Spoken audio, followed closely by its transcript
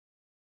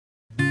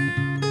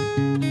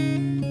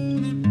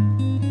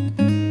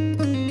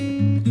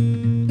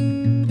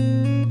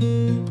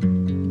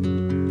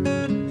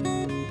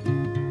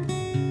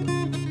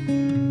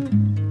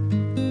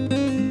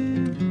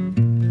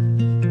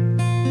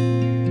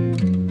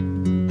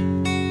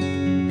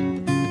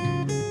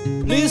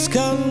Please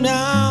come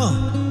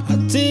now. I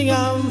think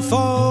I'm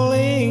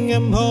falling.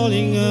 I'm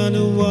holding on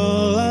the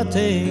wall. I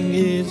think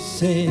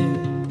it's it.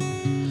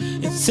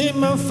 It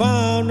seems I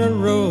found a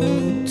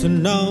road to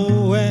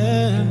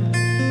nowhere,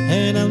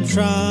 and I'm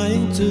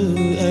trying to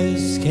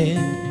escape.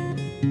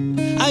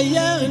 I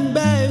yearned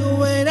back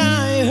when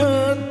I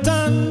heard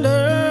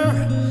thunder,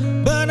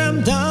 but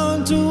I'm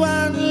down to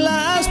one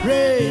last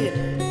breath.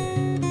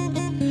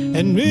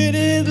 And with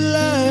it,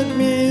 let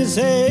me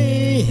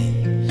say,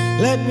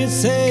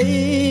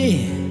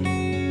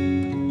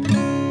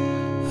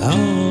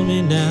 hold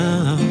me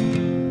now.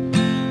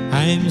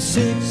 I'm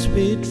 6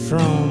 feet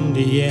from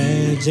the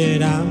edge,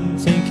 and I'm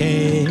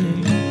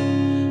thinking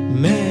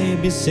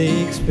maybe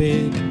 6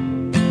 feet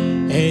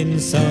ain't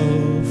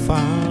so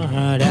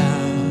far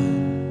down.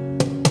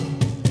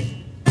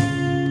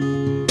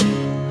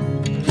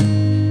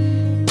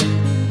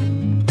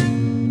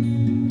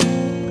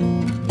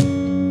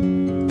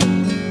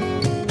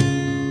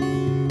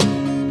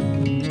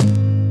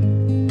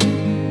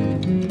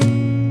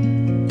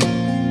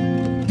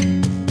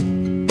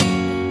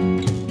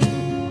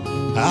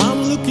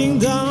 I'm looking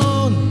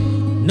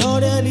down, know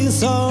that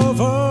it's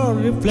over,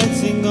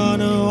 reflecting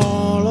on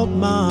all of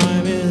my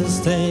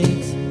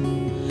mistakes.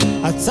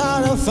 I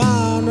thought I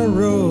found a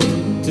road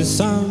to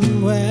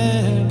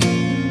somewhere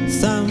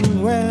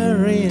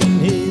in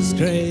His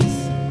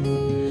grace.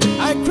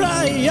 I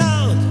cry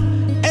out,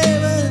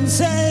 heaven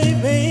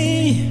save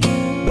me,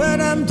 but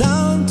I'm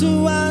down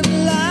to one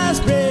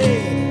last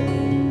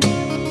breath.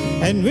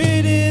 And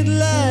with it,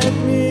 let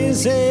me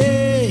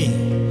say,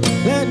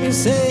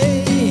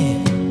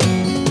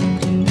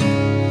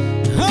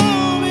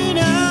 hold me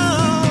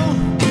now.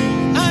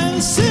 I'm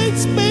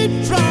 6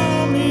 feet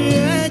from the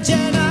edge,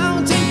 and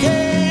I'm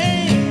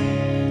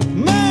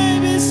thinking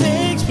maybe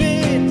 6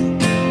 feet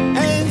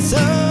ain't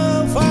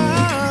so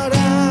far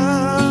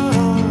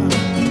down.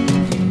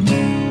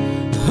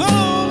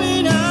 Hold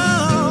me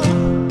now.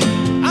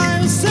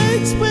 I'm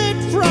 6 feet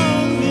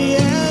from the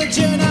edge,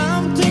 and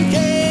I'm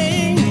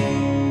thinking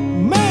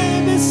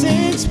maybe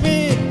 6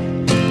 feet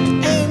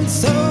ain't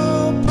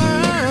so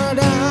far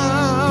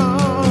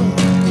down.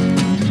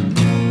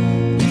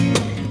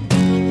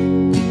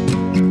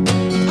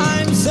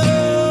 I'm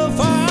so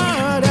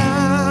far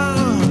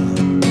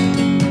down.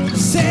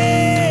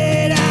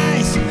 Said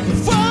eyes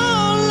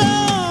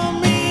follow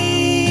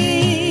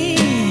me,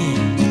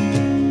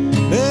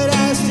 but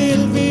I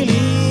still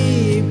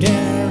believe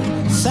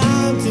there's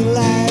something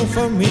left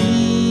for me.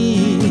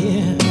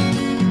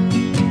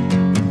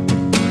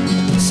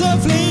 So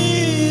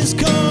please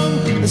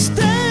come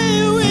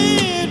stay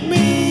with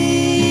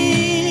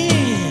me,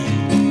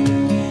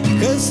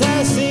 'cause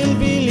I still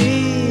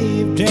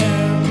believe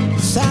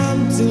there's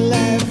something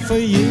left for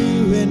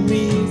you and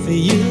me, for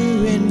you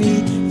and me,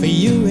 for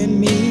you and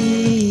me.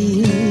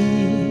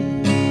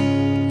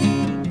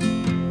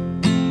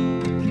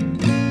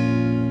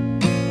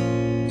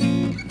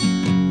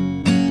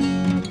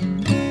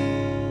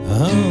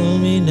 Hold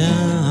me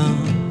now.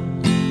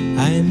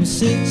 I'm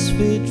 6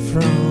 feet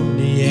from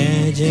the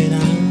edge, and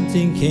I'm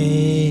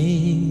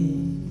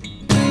thinking,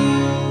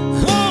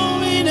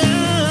 hold me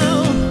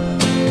now.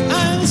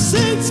 I'm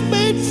 6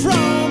 feet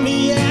from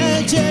the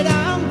edge, and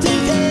I'm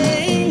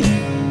thinking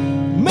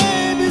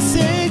maybe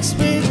 6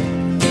 feet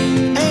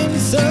ain't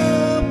so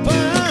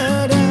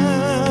far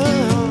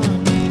down.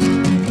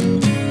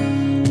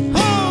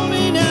 Hold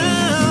me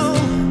now.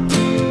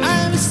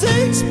 I'm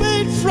 6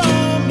 feet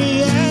from the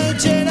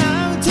edge, and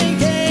I'm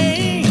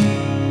thinking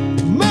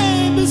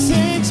maybe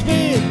 6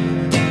 feet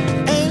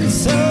ain't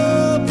so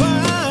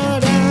far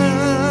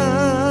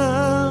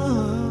down.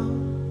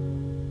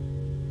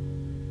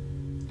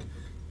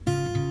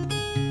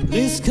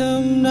 Please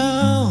come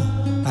now.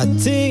 I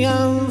think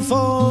I'm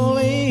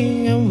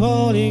falling. I'm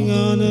holding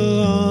on to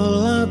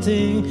all I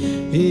think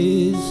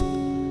is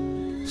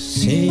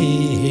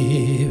see.